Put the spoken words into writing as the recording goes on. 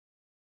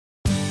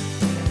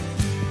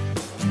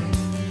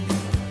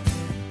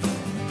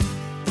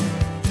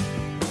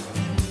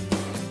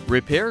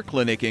Repair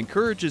Clinic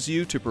encourages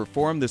you to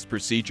perform this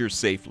procedure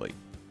safely.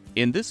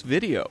 In this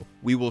video,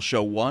 we will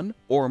show one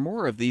or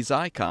more of these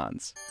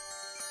icons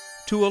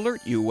to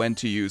alert you when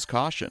to use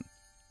caution.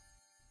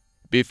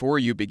 Before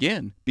you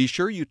begin, be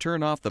sure you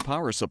turn off the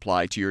power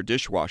supply to your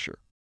dishwasher.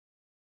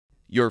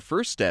 Your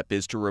first step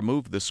is to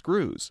remove the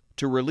screws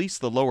to release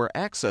the lower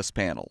access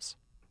panels.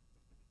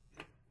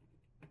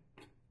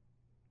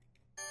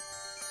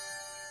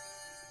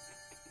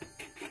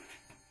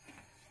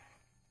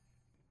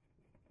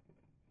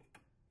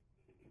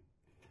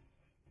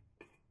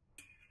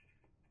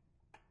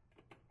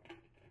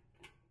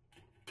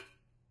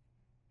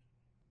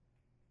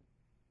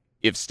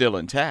 If still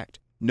intact,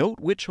 note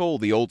which hole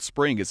the old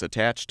spring is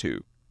attached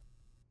to.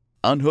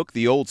 Unhook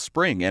the old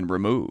spring and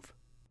remove.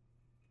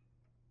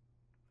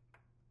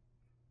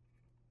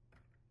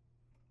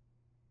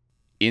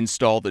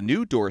 Install the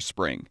new door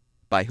spring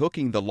by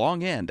hooking the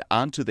long end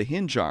onto the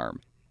hinge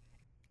arm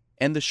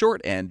and the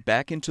short end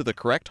back into the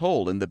correct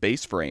hole in the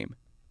base frame.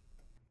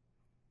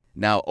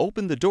 Now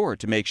open the door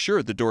to make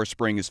sure the door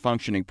spring is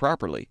functioning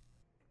properly.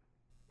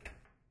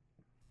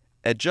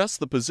 Adjust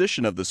the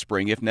position of the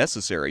spring if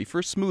necessary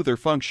for smoother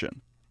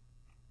function.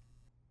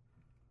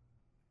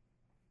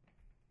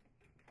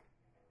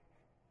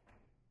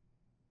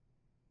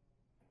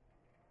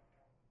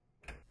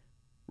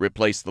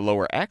 Replace the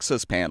lower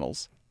access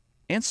panels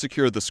and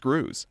secure the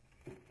screws.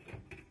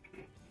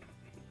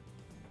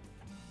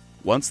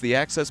 Once the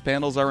access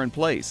panels are in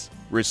place,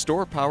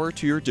 restore power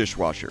to your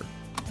dishwasher.